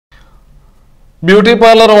Beauty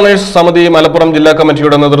parlour owners സമിതി മലപ്പുറം ജില്ലാ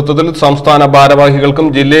കമ്മിറ്റിയുടെ നേതൃത്വത്തിൽ സംസ്ഥാന ഭാരവാഹികൾക്കും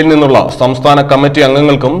ജില്ലയിൽ നിന്നുള്ള സംസ്ഥാന കമ്മിറ്റി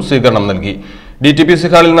അംഗങ്ങൾക്കും സ്വീകരണം നൽകി. DTPC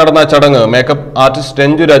ഹാളിൽ നടന്ന ചടങ്ങ് മേക്കപ്പ് ആർട്ടിസ്റ്റ്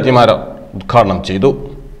രഞ്ജു രാജ്യമാര ഉദ്ഘാടനം ചെയ്തു.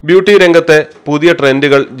 ബ്യൂട്ടി രംഗത്തെ പുതിയ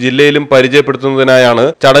ട്രെൻഡുകൾ ജില്ലയിലും പരിചയപ്പെടുത്തുന്നതിനായാണ്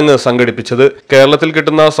ചടങ്ങ് സംഘടിപ്പിച്ചത്. കേരളത്തിൽ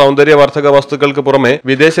കിട്ടുന്ന സൗന്ദര്യവർദ്ധക വസ്തുക്കൾക്ക് പുറമെ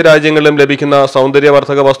വിദേശ രാജ്യങ്ങളിലും ലഭിക്കുന്ന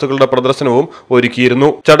സൗന്ദര്യവർദ്ധക വസ്തുക്കളുടെ പ്രദർശനവും ഒരുക്കിയിരുന്നു.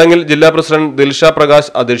 ചടങ്ങിൽ ജില്ലാ പ്രസിഡന്റ് ദിൽഷ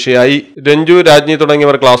പ്രകാശ് അധ്യക്ഷയായി. രഞ്ജു, രാജ്ഞി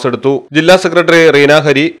തുടങ്ങിയവർ ക്ലാസ് എടുത്തു. ജില്ലാ secretary Reena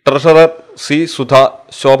Hari, treasurer C Sudha,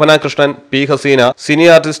 Shobhana Krishnan, P Hasina, cine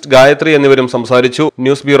artist Gayathri എന്നിവരും സംസാരിച്ചു.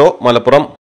 News bureau, Malappuram.